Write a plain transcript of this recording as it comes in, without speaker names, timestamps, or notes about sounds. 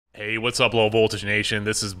Hey, what's up, Low Voltage Nation?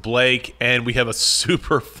 This is Blake, and we have a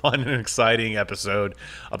super fun and exciting episode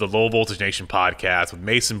of the Low Voltage Nation podcast with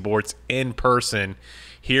Mason Bortz in person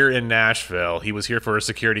here in Nashville. He was here for a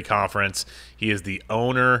security conference. He is the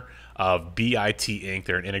owner of BIT Inc.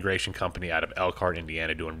 They're an integration company out of Elkhart,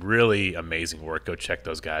 Indiana, doing really amazing work. Go check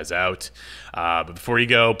those guys out. But before you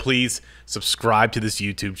go, please subscribe to this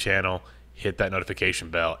YouTube channel, hit that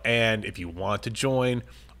notification bell, and if you want to join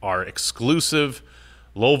our exclusive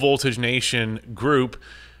Low Voltage Nation group,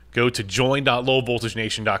 go to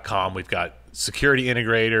join.lowvoltagenation.com. We've got security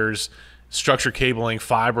integrators, structured cabling,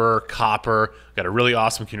 fiber, copper. Got a really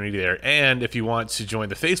awesome community there. And if you want to join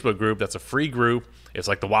the Facebook group, that's a free group. It's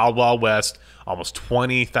like the Wild Wild West, almost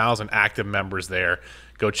 20,000 active members there.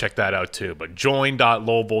 Go check that out too. But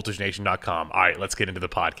join.lowvoltagenation.com. All right, let's get into the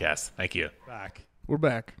podcast. Thank you. We're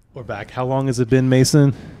back. We're back. How long has it been,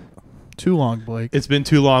 Mason? Too long, Blake. It's been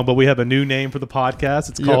too long, but we have a new name for the podcast.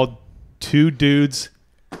 It's called Two Dudes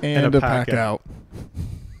and a Packout.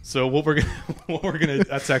 So what we're gonna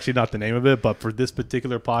that's actually not the name of it, but for this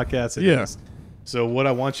particular podcast, it is. So what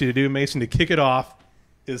I want you to do, Mason, to kick it off,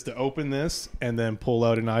 is to open this and then pull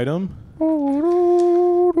out an item.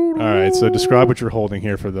 All right. So describe what you're holding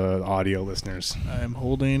here for the audio listeners. I'm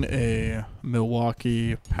holding a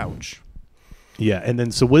Milwaukee pouch. Yeah, and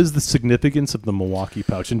then so what is the significance of the Milwaukee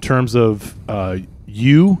pouch in terms of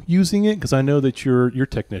you using it? Because I know that your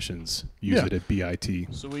technicians use it at BIT.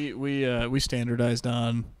 So we standardized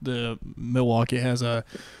on the Milwaukee has a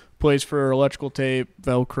place for electrical tape,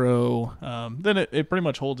 Velcro. Then it pretty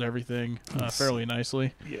much holds everything fairly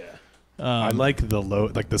nicely. Yeah, I like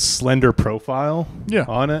the slender profile.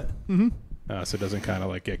 On it. Mm-hmm. So it doesn't kind of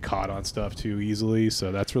like get caught on stuff too easily.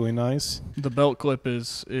 So that's really nice. The belt clip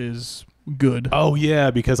is good. Oh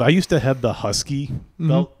yeah, because I used to have the Husky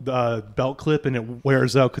belt clip, and it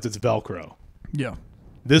wears out because it's Velcro. Yeah,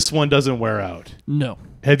 this one doesn't wear out. No.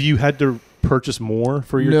 Have you had to purchase more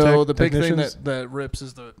for your No, the big technicians? thing that rips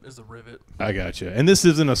is the rivet. I gotcha. And this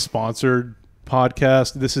isn't a sponsored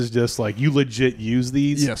podcast. This is just like you legit use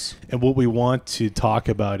these. Yes. And what we want to talk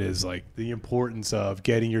about is like the importance of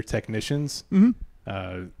getting your technicians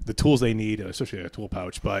the tools they need, especially a tool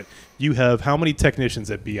pouch. But you have how many technicians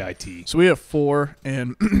at BIT? So we have 4,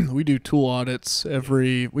 and we do tool audits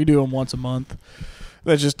we do them once a month.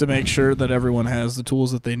 That's just to make sure that everyone has the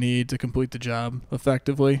tools that they need to complete the job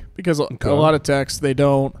effectively. Because a lot of techs, they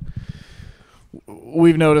don't.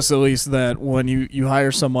 We've noticed at least that when you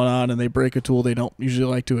hire someone on and they break a tool, they don't usually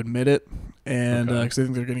like to admit it, and because they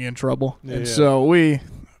think they're going to get in trouble. So we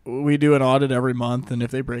do an audit every month, and if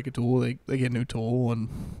they break a tool, they get a new tool. And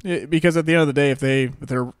because at the end of the day, if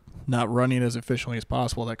they're not running as efficiently as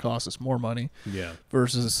possible, that costs us more money. Yeah.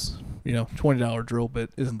 Versus $20 drill bit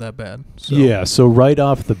isn't that bad. So. Yeah. So right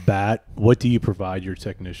off the bat, what do you provide your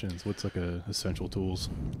technicians? What's like essential tools?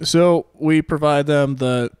 So we provide them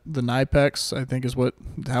the Knipex, I think is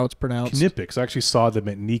how it's pronounced. Knipex. I actually saw them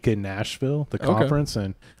at NICA Nashville, the conference,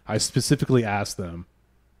 and I specifically asked them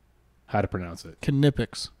how to pronounce it.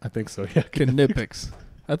 Knipex. I think so, yeah. Knipex.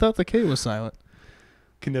 I thought the K was silent.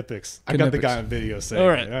 Knipex. I got the guy on video saying all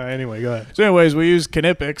right. Anyway, go ahead. So anyways, we use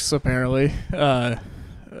Knipex, apparently.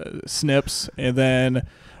 Snips, and then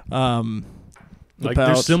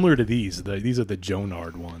they're similar to these. These are the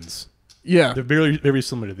Jonard ones. Yeah. They're very, very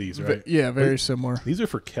similar to these, right? Very similar. These are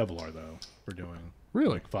for Kevlar, though, we're doing.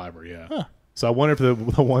 Really? Like fiber, yeah. Huh. So I wonder if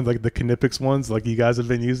the ones like the Knipex ones, like you guys have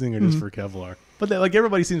been using, are just for Kevlar. But like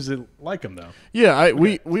everybody seems to like them, though. Yeah,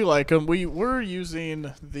 we like them. We were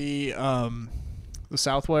using the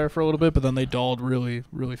Southwire for a little bit, but then they dulled really,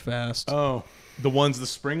 really fast. Oh, the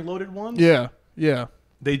spring-loaded ones? Yeah.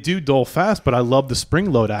 They do dull fast, but I love the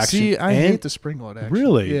spring-load action. See, I hate the spring-load action.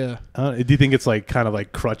 Really? Yeah. Do you think it's like kind of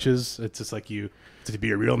like crutches? It's just like to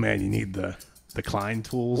be a real man, you need the Klein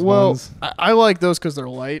tools ones? I like those because they're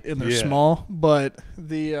light and they're small, but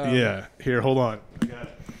the... Here, hold on. I got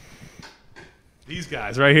it. These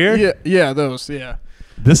guys right here? Yeah, those, yeah.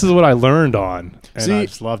 This is what I learned on, and I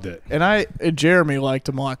just loved it. And Jeremy liked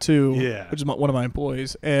them a lot too, which is one of my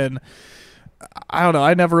employees. And I don't know,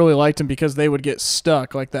 I never really liked them because they would get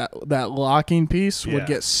stuck. Like that locking piece would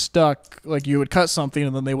get stuck. Like you would cut something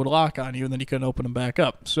and then they would lock on you and then you couldn't open them back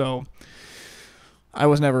up. So I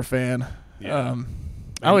was never a fan. Yeah.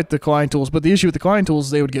 I like the Klein tools, but the issue with the Klein tools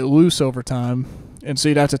is they would get loose over time. And so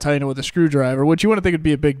you'd have to tighten it with a screwdriver, which you wouldn't think would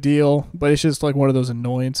be a big deal, but it's just like one of those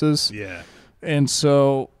annoyances. Yeah. And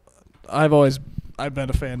so I've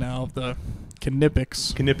been a fan now of the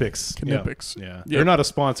Knipex. Yeah. They're not a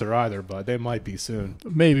sponsor either, but they might be soon.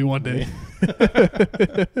 Maybe one day.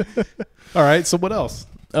 All right. So what else?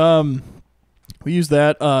 We use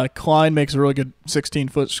that. Klein makes a really good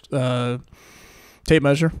 16-foot tape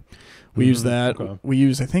measure. We use that. Okay. We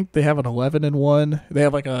use, I think they have an 11-in-1. They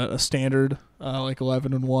have like a standard, like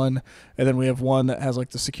 11-in-1. And then we have one that has like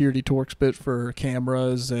the security Torx bit for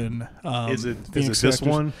cameras and Is it this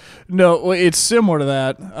one? No, it's similar to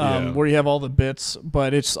that, where you have all the bits,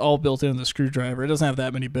 but it's all built into the screwdriver. It doesn't have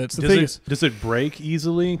that many bits. Does it break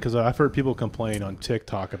easily? Because I've heard people complain on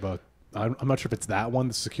TikTok about, I'm not sure if it's that one,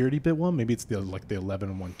 the security bit one. Maybe it's the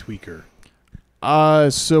 11-in-1 tweaker.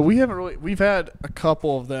 So we've had a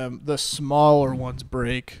couple of them. The smaller ones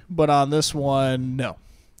break, but on this one, no,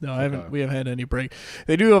 we haven't had any break.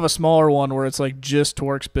 They do have a smaller one where it's like just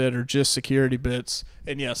Torx bit or just security bits,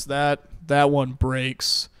 and yes, that one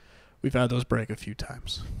breaks. We've had those break a few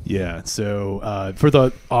times. Yeah. So for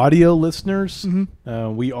the audio listeners,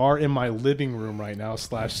 we are in my living room right now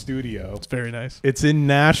 / studio. It's very nice. It's in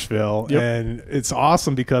Nashville, Yep. and it's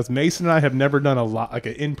awesome because Mason and I have never done an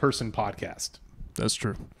in-person podcast. That's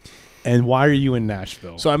true. And why are you in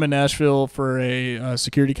Nashville? So I'm in Nashville for a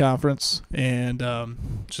security conference, and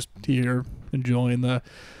just here enjoying the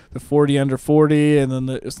 40 under 40, and then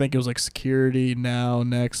I think it was like Security Now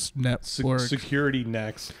Next Network. Security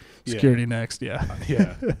Next. Security Next, yeah.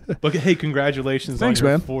 Yeah. But hey, congratulations. Thanks, on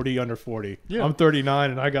your man. 40 under 40. Yeah. I'm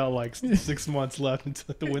 39 and I got like 6 months left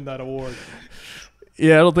to win that award.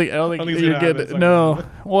 Yeah, I don't think it's you're gonna good. happen. No.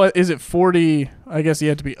 Well, is it 40? I guess you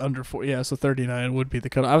have to be under 40. Yeah, so 39 would be the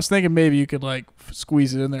cut. I was thinking maybe you could like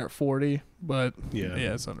squeeze it in there at 40, but yeah,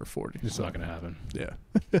 it's under 40. It's not going to happen. Yeah.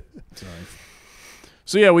 Sorry.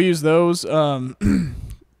 So yeah, we use those.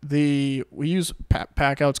 We use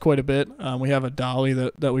Packouts quite a bit. We have a dolly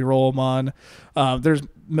that we roll them on.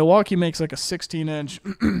 Milwaukee makes like a 16-inch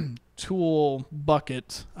tool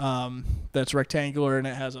bucket that's rectangular, and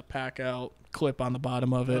it has a Packout clip on the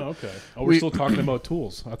bottom of it. Oh, okay. Oh, we're still talking about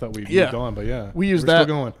tools. I thought we moved on, but yeah. We use we're that.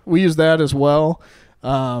 Still going. We use that as well.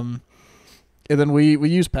 And then we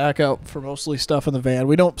use Packout for mostly stuff in the van.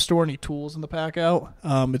 We don't store any tools in the Packout.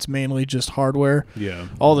 It's mainly just hardware. Yeah.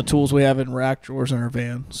 All the tools we have in rack drawers in our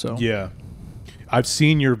van. So yeah. I've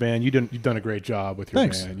seen your van. You've done a great job with your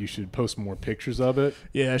Thanks. van. You should post more pictures of it.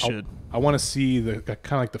 Yeah, I should. I want to see the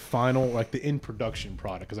kind of like the final, like the in production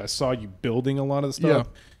product, because I saw you building a lot of the stuff.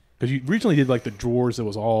 Because you originally did like the drawers that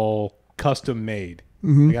was all custom made.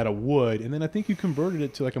 They got a wood, and then I think you converted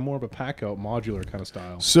it to like a more of a Packout modular kind of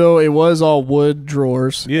style. So it was all wood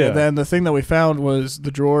drawers. Yeah. And then the thing that we found was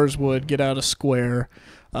the drawers would get out of square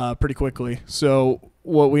pretty quickly. So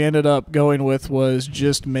what we ended up going with was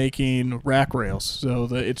just making rack rails. So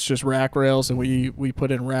it's just rack rails, and we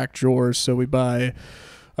put in rack drawers. So we buy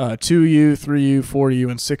 2U, 3U, 4U,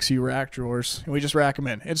 and 6U rack drawers, and we just rack them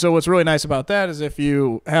in. And so what's really nice about that is if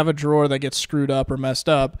you have a drawer that gets screwed up or messed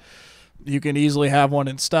up, you can easily have one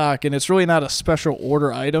in stock, and it's really not a special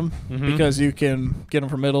order item because you can get them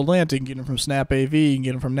from Mid-Atlantic, you can get them from Snap AV, you can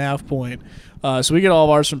get them from NavPoint. So we get all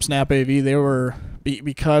of ours from Snap AV. They were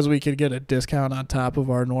because we could get a discount on top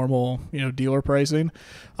of our normal, dealer pricing.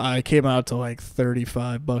 It came out to like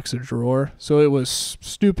 $35 a drawer, so it was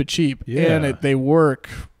stupid cheap. Yeah. And they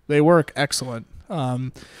work excellent.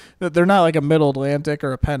 They're not like a Mid-Atlantic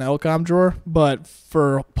or a Penn Elcom drawer, but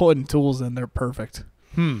for putting tools in, they're perfect.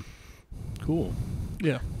 Cool.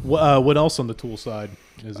 Yeah. What else on the tool side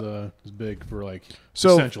is big for like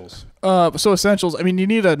essentials? So essentials. I mean, you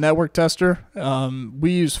need a network tester.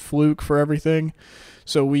 We use Fluke for everything.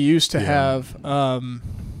 So we used to have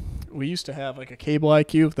like a cable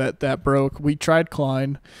IQ that broke. We tried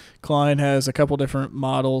Klein. Klein has a couple different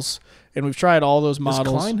models, and we've tried all those models.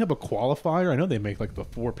 Does Klein have a qualifier? I know they make like the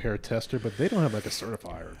 4-pair tester, but they don't have like a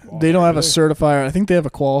certifier. They don't have a certifier. I think they have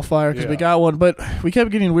a qualifier because we got one, but we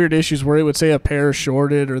kept getting weird issues where it would say a pair is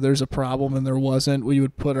shorted or there's a problem and there wasn't. We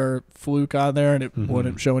would put our Fluke on there and it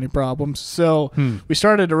wouldn't show any problems. So we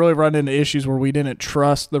started to really run into issues where we didn't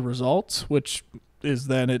trust the results, which is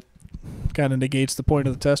then it kind of negates the point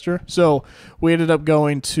of the tester. So we ended up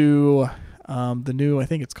going to the new, I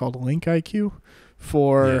think it's called Link IQ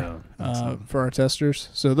for our testers.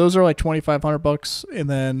 So those are like $2,500, and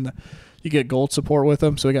then you get gold support with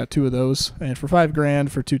them. So we got 2 of those, and for $5,000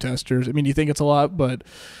 for 2 testers. I mean, you think it's a lot, but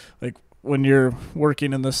like when you're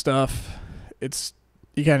working in this stuff,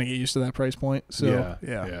 you kind of get used to that price point. So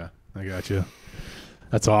yeah, I got you.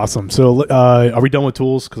 That's awesome. So are we done with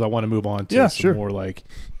tools? Because I want to move on to some more like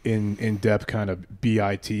in-depth kind of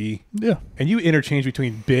BIT. Yeah. And you interchange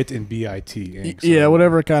between bit and BIT ink. So yeah,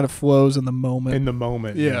 whatever kind of flows in the moment. In the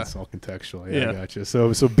moment. Yeah. It's all contextual. Yeah, I gotcha.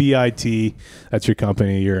 So BIT, that's your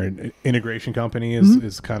company. You're an integration company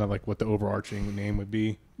is kind of like what the overarching name would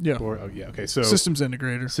be. Yeah. Okay. So Systems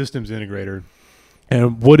integrator. Systems integrator.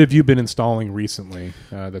 And what have you been installing recently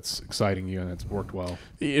that's exciting you and that's worked well?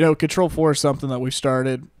 Control 4 is something that we've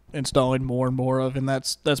started installing more and more of, and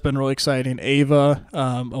that's been really exciting. Ava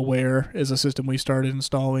Aware is a system we started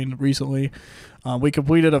installing recently. We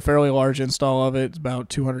completed a fairly large install of it. It's about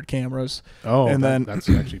 200 cameras. Oh, and then that's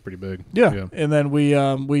actually pretty big. Yeah. And then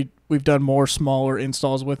we've done more smaller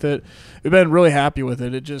installs with it. We've been really happy with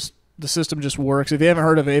it. The system just works. If you haven't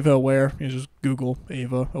heard of Ava Aware, you just Google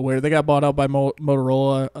Ava Aware. They got bought out by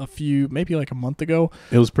Motorola maybe like a month ago.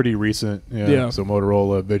 It was pretty recent. Yeah. So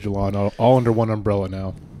Motorola, Vigilon, all under one umbrella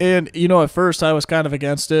now. And, at first I was kind of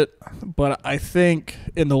against it, but I think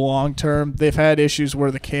in the long term, they've had issues where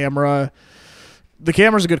the camera's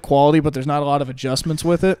a good quality, but there's not a lot of adjustments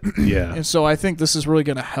with it. Yeah. And so I think this is really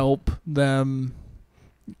going to help them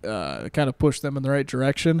kind of push them in the right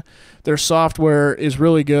direction. Their software is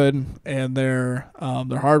really good, and their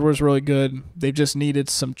hardware is really good. They've just needed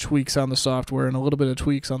some tweaks on the software and a little bit of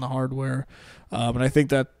tweaks on the hardware. And I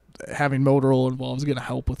think that having Motorola involved is going to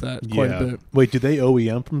help with that quite a bit. Wait, do they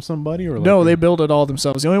OEM from somebody or no? They build it all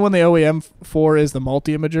themselves. The only one they OEM for is the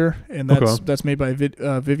multi-imager, and that's made by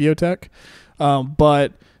Viviotech.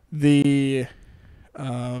 But the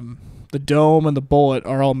dome and the bullet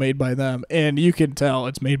are all made by them, and you can tell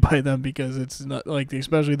it's made by them because it's not like,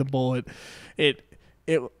 especially the bullet.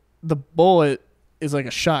 The bullet is like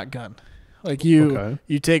a shotgun. Like you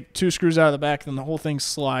take 2 screws out of the back, and then the whole thing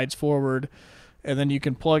slides forward, and then you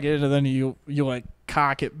can plug it in, and then you like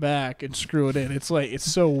cock it back and screw it in. It's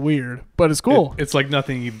so weird, but it's cool. It's like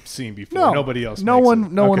nothing you've seen before. No, nobody else. No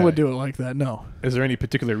one would do it like that. No. Is there any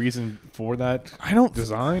particular reason for that?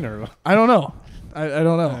 Design or I don't know. I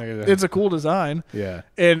don't know. It's a cool design. Yeah.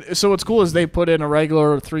 And so what's cool is they put in a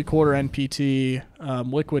regular 3/4 NPT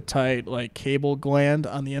liquid tight like cable gland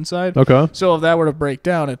on the inside. Okay. So if that were to break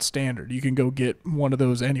down, it's standard. You can go get one of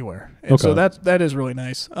those anywhere. And so that is really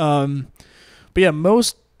nice. But yeah,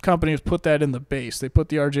 most companies put that in the base. They put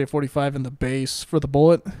the RJ45 in the base for the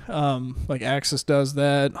bullet. Like Axis does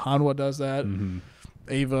that. Hanwha does that. Mm-hmm.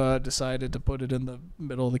 Ava decided to put it in the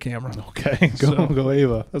middle of the camera. Okay, go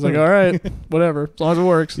Ava. I was like, all right, whatever, as long as it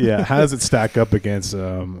works. Yeah, how does it stack up against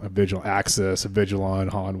a Vigil Axis, a Vigilon,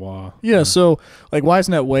 Hanwha? Yeah, so like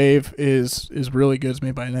WiseNet Wave is really good. It's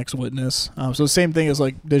made by Next Witness. So the same thing as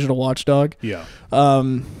like Digital Watchdog. Yeah.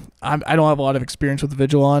 I don't have a lot of experience with the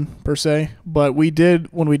Vigilon per se, but when we did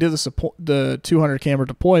the 200 camera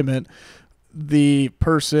deployment, the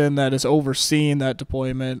person that is overseeing that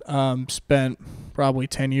deployment spent probably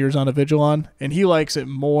 10 years on a Vigilon, and he likes it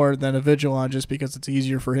more than a Vigilon just because it's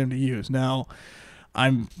easier for him to use. Now,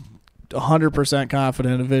 I'm 100%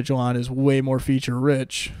 confident a Vigilon is way more feature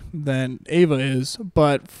rich than Ava is,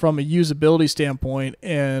 but from a usability standpoint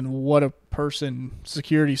and what a person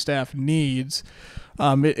security staff needs,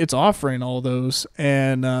 it's offering all those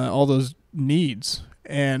and all those needs.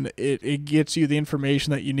 And it gets you the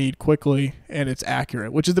information that you need quickly, and it's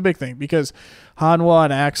accurate, which is the big thing, because Hanwha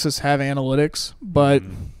and Axis have analytics, but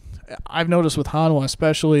I've noticed with Hanwha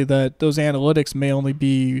especially that those analytics may only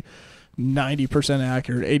be 90%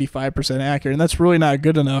 accurate, 85% accurate, and that's really not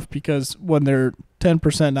good enough, because when they're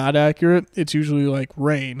 10% not accurate, it's usually like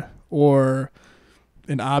rain or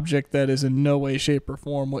an object that is in no way, shape, or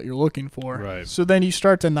form what you're looking for. Right. So then you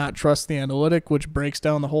start to not trust the analytic, which breaks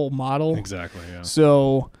down the whole model. Exactly. Yeah.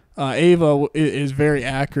 So Ava is very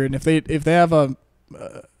accurate, and if they have an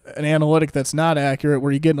analytic that's not accurate,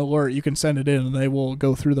 where you get an alert, you can send it in, and they will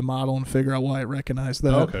go through the model and figure out why it recognized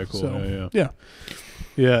that. Okay. Cool. So, yeah.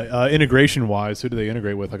 Yeah, integration wise, who do they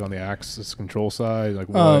integrate with? Like on the Axis control side, like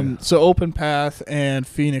what? So OpenPath and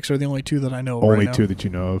Phoenix are the only two that I know of. Only right two now. that you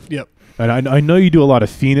know of. Yep. And I know you do a lot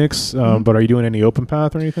of Phoenix, but are you doing any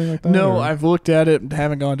OpenPath or anything like that? No, or? I've looked at it and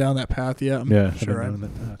haven't gone down that path yet. I'm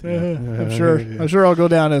sure I'll go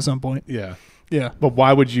down at some point. Yeah. Yeah. But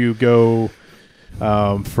why would you go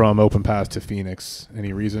from OpenPath to Phoenix?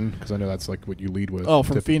 Any reason? Because I know that's like what you lead with. Oh,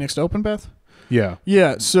 from Phoenix to OpenPath? Yeah.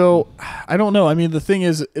 Yeah. So I don't know. I mean, the thing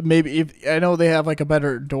is, maybe I know they have like a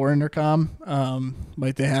better door intercom.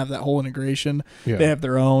 Like they have that whole integration. Yeah. They have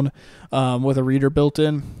their own with a reader built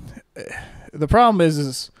in. The problem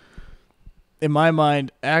is in my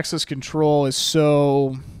mind, access control is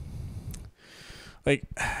so like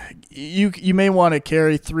you may want to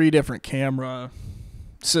carry 3 different camera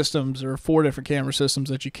systems or 4 different camera systems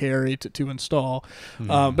that you carry to install.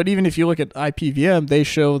 But even if you look at IPVM, they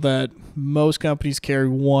show that most companies carry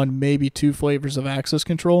 1, maybe 2 flavors of access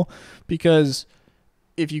control, because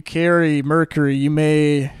if you carry Mercury, you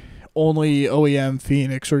may only OEM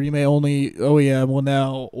Phoenix, or you may only OEM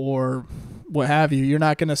Linnell, or what have you. You're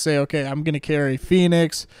not going to say, okay, I'm going to carry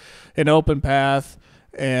Phoenix and OpenPath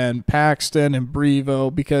and Paxton and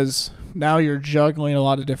Brevo, because now you're juggling a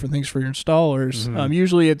lot of different things for your installers.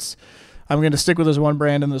 Usually it's, I'm going to stick with this one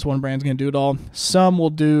brand and this one brand's going to do it all. Some will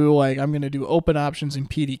do, like, I'm going to do open options in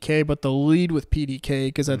PDK, but they'll lead with PDK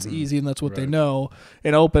because that's easy and that's what they know.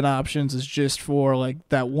 And open options is just for like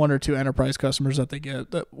that one or two enterprise customers that they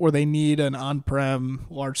get where they need an on-prem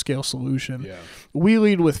large-scale solution. Yeah. We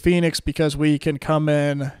lead with Phoenix because we can come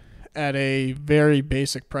in at a very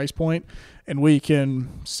basic price point and we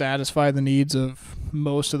can satisfy the needs of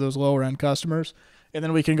most of those lower-end customers. And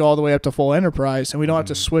then we can go all the way up to full enterprise, and we don't have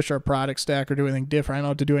to switch our product stack or do anything different. I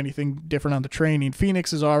don't have to do anything different on the training.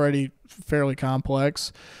 Phoenix is already fairly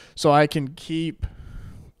complex, so I can keep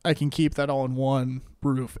that all in one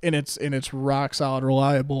roof, and it's rock solid,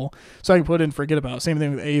 reliable. So I can put in, forget about it. Same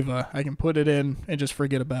thing with Ava. I can put it in and just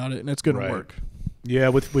forget about it, and it's going to work. Yeah,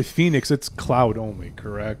 with Phoenix, it's cloud only,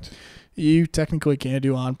 correct? You technically can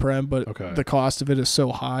do on-prem, but the cost of it is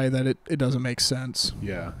so high that it doesn't make sense.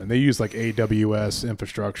 Yeah, and they use like AWS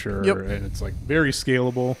infrastructure, and it's like very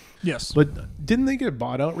scalable. Yes. But didn't they get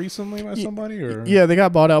bought out recently by somebody? Or yeah, they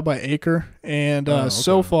got bought out by Acre, and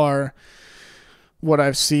so far what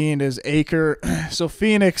I've seen is Acre. So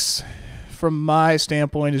Phoenix, from my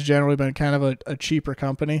standpoint, has generally been kind of a cheaper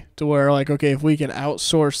company to where, like, okay, if we can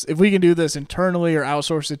do this internally or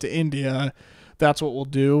outsource it to India, that's what we'll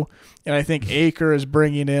do. And I think Acre is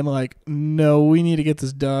bringing in, like, no, we need to get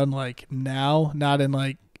this done, like, now, not in,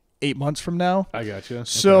 like, 8 months from now. I gotcha.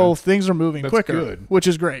 So things are moving quicker, good. which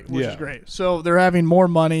is great, So they're having more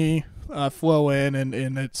money flow in,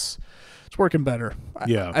 and it's working better.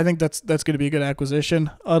 I think that's going to be a good acquisition,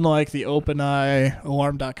 unlike the OpenEye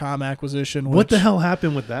Alarm.com acquisition. What the hell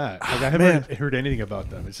happened with that? Like, I haven't heard anything about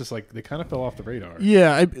them. It's just like they kind of fell off the radar.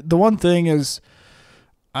 Yeah, the one thing is,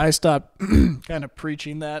 I stopped kind of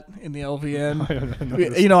preaching that in the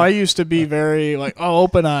LVN. I used to be very like, oh,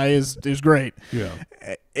 OpenEye is great. Yeah.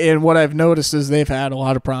 And what I've noticed is they've had a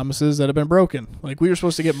lot of promises that have been broken. Like, we were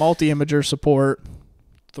supposed to get multi-imager support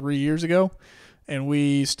 3 years ago, and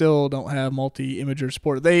we still don't have multi-imager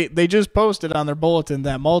support. They just posted on their bulletin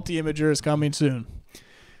that multi-imager is coming soon.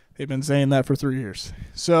 They've been saying that for 3 years.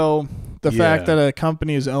 So the fact that a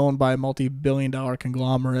company is owned by a multi-billion-dollar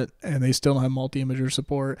conglomerate and they still don't have multi-imager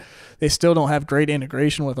support, they still don't have great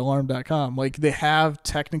integration with Alarm.com. Like, they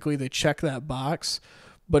check that box,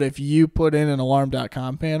 but if you put in an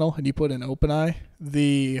Alarm.com panel and you put in OpenEye,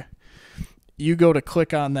 you go to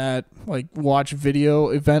click on that, like, watch video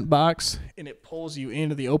event box, and it pulls you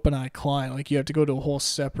into the OpenEye client. Like, you have to go to a whole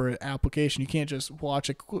separate application. You can't just watch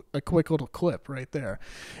a quick little clip right there.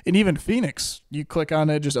 And even Phoenix, you click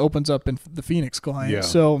on it, it just opens up in the Phoenix client. Yeah.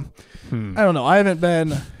 So, I don't know. I haven't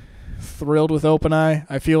been thrilled with OpenEye.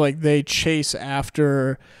 I feel like they chase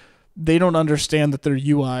after – they don't understand that their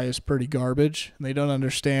UI is pretty garbage. They don't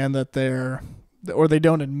understand that they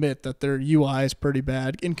don't admit that their UI is pretty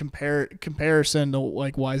bad in comparison to,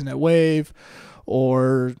 like, WiseNet Wave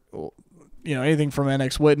or, anything from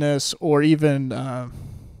NX Witness, or even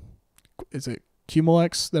is it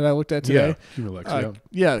Cumulex that I looked at today? Yeah,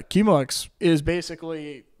 Cumulex. Cumulex is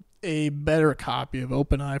basically a better copy of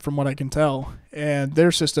OpenEye from what I can tell, and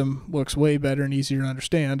their system looks way better and easier to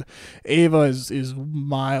understand. Ava is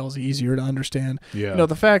miles easier to understand. Yeah.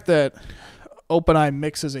 The fact that OpenEye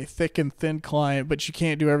mixes a thick and thin client, but you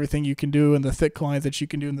can't do everything you can do in the thick client that you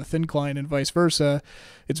can do in the thin client, and vice versa.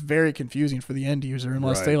 It's very confusing for the end user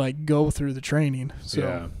unless they, like, go through the training.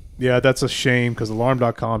 So yeah, that's a shame because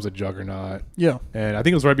Alarm.com is a juggernaut. Yeah, and I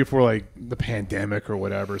think it was right before, like, the pandemic or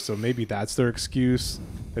whatever. So maybe that's their excuse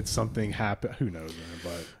that something happened. Who knows,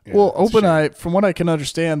 man? But OpenEye, from what I can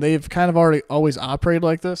understand, they've kind of always operated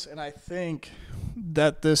like this, and I think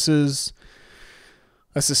that this is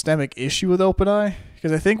a systemic issue with OpenEye,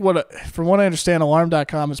 because I think from what I understand,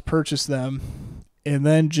 Alarm.com has purchased them and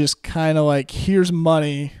then just kind of like, here's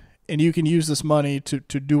money and you can use this money to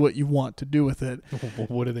do what you want to do with it.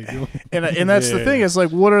 What are they doing? And that's the thing, is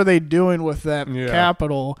like, what are they doing with that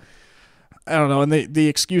capital? I don't know. And the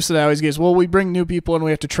excuse that I always get is, well, we bring new people and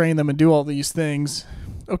we have to train them and do all these things.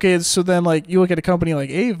 Okay, so then, like, you look at a company like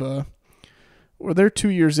Ava, where they're 2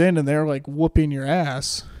 years in and they're, like, whooping your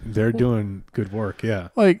ass. They're doing good work, yeah.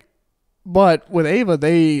 Like, but with Ava,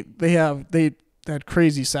 they had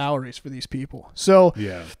crazy salaries for these people. So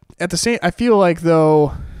at the same, I feel like,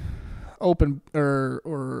 though, OpenEye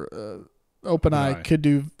could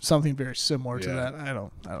do something very similar to that. I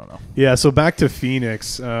don't know. Yeah. So back to Phoenix.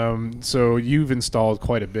 So you've installed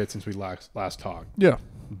quite a bit since we last talked. Yeah.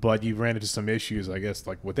 But you ran into some issues, I guess,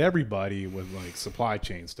 like with everybody with like supply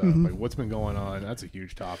chain stuff. Like what's been going on? That's a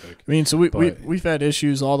huge topic. I mean, so we've had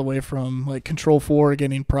issues all the way from like Control 4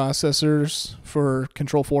 getting processors for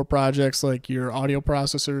Control 4 projects, like your audio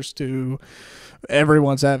processors, to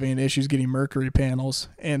everyone's having issues getting Mercury panels.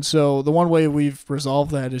 And so the one way we've resolved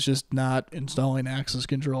that is just not installing access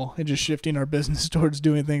control and just shifting our business towards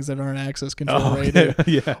doing things that aren't access control rated.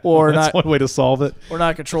 Yeah. Or that's not one way to solve it. Or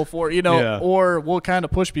not Control 4, or we'll kind of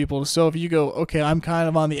push people. So if you go, okay, I'm kind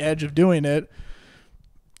of on the edge of doing it,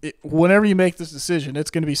 whenever you make this decision, it's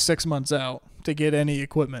going to be 6 months out to get any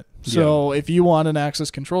equipment. So if you want an access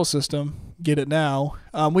control system, get it now.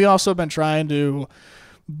 We also have been trying to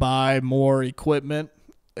buy more equipment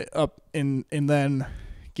up and then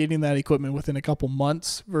getting that equipment within a couple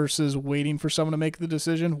months versus waiting for someone to make the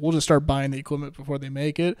decision. We'll just start buying the equipment before they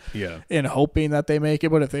make it, and hoping that they make it.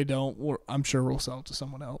 But if they don't, I'm sure we'll sell it to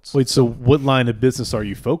someone else. Wait, so what line of business are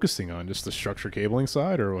you focusing on? Just the structured cabling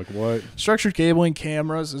side, or like what? Structured cabling,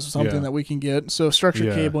 cameras is something that we can get. So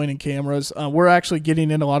structured cabling and cameras. We're actually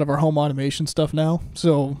getting in a lot of our home automation stuff now.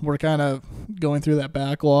 So we're kind of going through that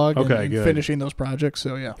backlog and finishing those projects.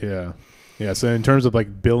 So yeah. So in terms of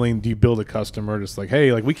like billing, do you bill the customer just like,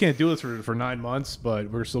 hey, like we can't do this for 9 months, but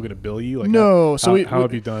we're still going to bill you? Like, no. How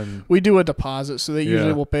have you done? We do a deposit, so they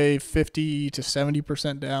usually will pay 50 to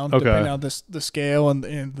 70% down, depending on the scale and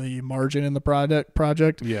the margin in the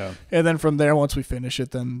project. Yeah. And then from there, once we finish it,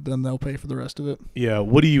 then they'll pay for the rest of it. Yeah.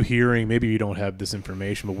 What are you hearing? Maybe you don't have this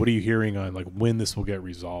information, but what are you hearing on like when this will get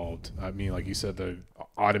resolved? I mean, like you said, the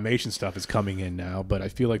automation stuff is coming in now, but I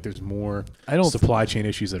feel like there's more supply chain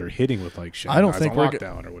issues that are hitting with like I don't think we're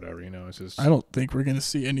lockdown or whatever. It's just I don't think we're going to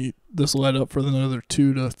see this let up for another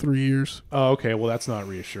 2 to 3 years. Oh, okay. Well, that's not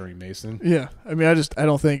reassuring, Mason. Yeah, I mean, I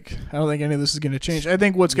don't think any of this is going to change. I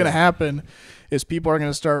think what's going to happen is people are going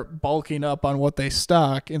to start bulking up on what they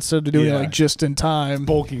stock instead of doing like just in time. It's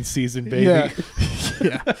bulking season, baby.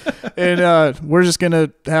 Yeah. And we're just going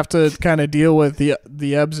to have to kind of deal with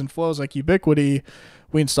the ebbs and flows. Like Ubiquiti,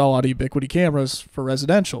 we install a lot of Ubiquiti cameras for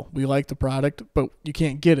residential. We like the product, but you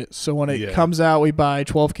can't get it. So when it comes out, we buy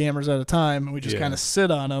 12 cameras at a time, and we just kind of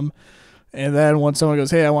sit on them. And then when someone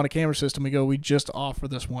goes, hey, I want a camera system, we just offer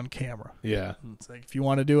this one camera. Yeah. It's like, if you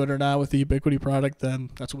want to do it or not with the Ubiquiti product, then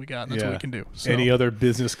that's what we got, and that's what we can do. So. Any other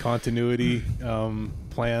business continuity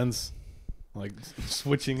plans? Like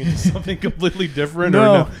switching into something completely different?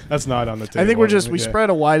 No, that's not on the table. I think we spread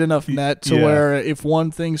a wide enough net to where if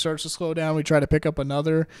one thing starts to slow down, we try to pick up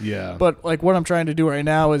another. Yeah. But like what I'm trying to do right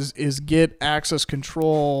now is get access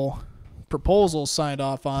control proposals signed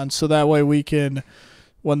off on, so that way we can,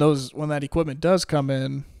 when that equipment does come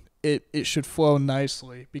in, it should flow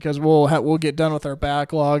nicely, because we'll get done with our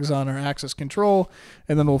backlogs on our access control,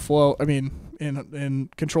 and then we'll flow. I mean, in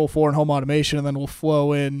Control 4 and home automation, and then we'll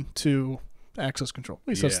flow into access control. At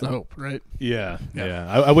least that's the hope, right? Yeah.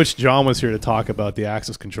 I wish John was here to talk about the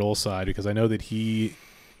access control side, because I know that he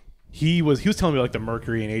was telling me like the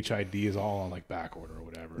Mercury and HID is all on like back order or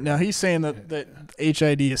whatever. Now he's saying that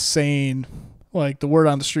HID is saying, like, the word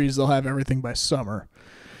on the street is they'll have everything by summer.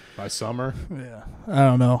 By summer? Yeah. I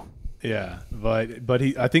don't know. Yeah, but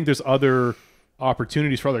I think there's other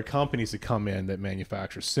opportunities for other companies to come in that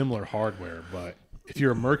manufacture similar hardware, but if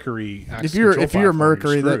you're a Mercury, if you're a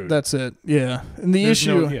Mercury, that's it. Yeah, and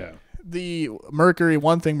the Mercury,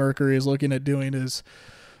 one thing Mercury is looking at doing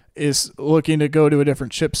is looking to go to a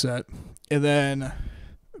different chipset and then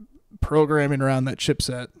programming around that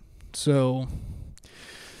chipset. So,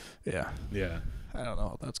 yeah, I don't know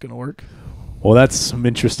how that's gonna work. Well, that's some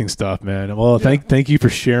interesting stuff, man. Well, thank you for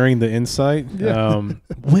sharing the insight. Yeah.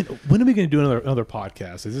 When are we going to do another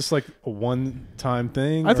podcast? Is this like a one-time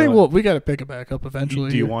thing? I think we got to pick it back up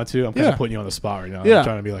eventually. Do you want to? I'm kind of putting you on the spot right now. I'm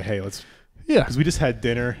trying to be like, hey, let's. Yeah. Because we just had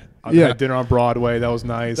dinner. I had dinner on Broadway. That was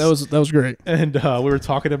nice. That was great. And we were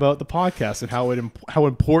talking about the podcast and how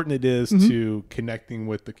important it is to connecting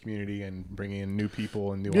with the community and bringing in new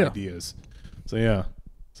people and new ideas. So yeah.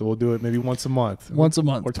 So we'll do it maybe once a month. Once a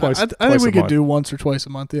month. Or twice. I think we could do once or twice a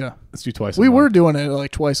month, yeah. Let's do twice a month. We were doing it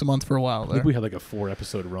like twice a month for a while there. I think we had like a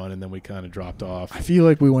 4-episode run, and then we kind of dropped off. I feel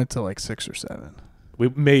like we went to like 6 or 7.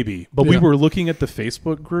 Maybe. But we were looking at the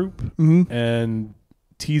Facebook group and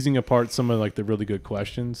teasing apart some of like the really good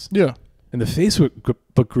questions. Yeah. And the Facebook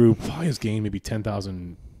group probably has gained maybe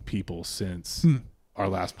 10,000 people since our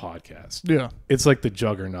last podcast. Yeah. It's like the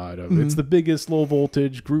juggernaut of it's the biggest low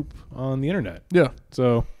voltage group on the internet. Yeah.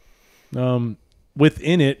 So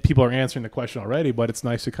within it, people are answering the question already, but it's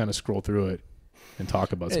nice to kind of scroll through it and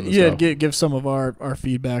talk about some of the stuff. Yeah, give some of our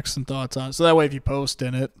feedbacks and thoughts on it. So that way if you post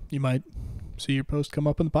in it, you might see your post come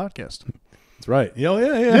up in the podcast. That's right.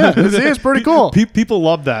 Yeah, it's pretty cool. People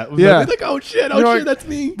love that. Yeah. They're like, oh shit, like, that's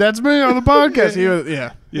me. That's me on the podcast.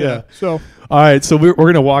 Yeah. So, all right, so we're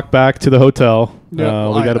gonna walk back to the hotel. Yeah,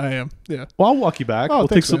 I am. Yeah. Well, I'll walk you back. Oh,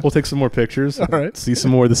 we'll take some more pictures. All right. See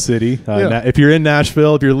some more of the city. If you're in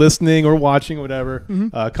Nashville, if you're listening or watching, whatever,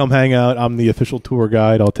 come hang out. I'm the official tour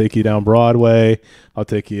guide. I'll take you down Broadway. I'll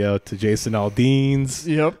take you out to Jason Aldean's.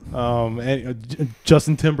 Yep. And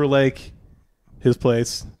Justin Timberlake, his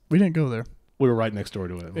place. We didn't go there. We were right next door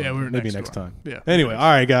to it. Yeah, we were maybe next time. Yeah. Anyway,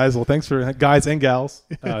 all right, guys. Well, thanks for guys and gals.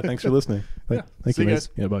 Thanks for listening. Yeah. Thank See you, you guys.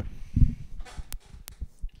 Yeah, bye.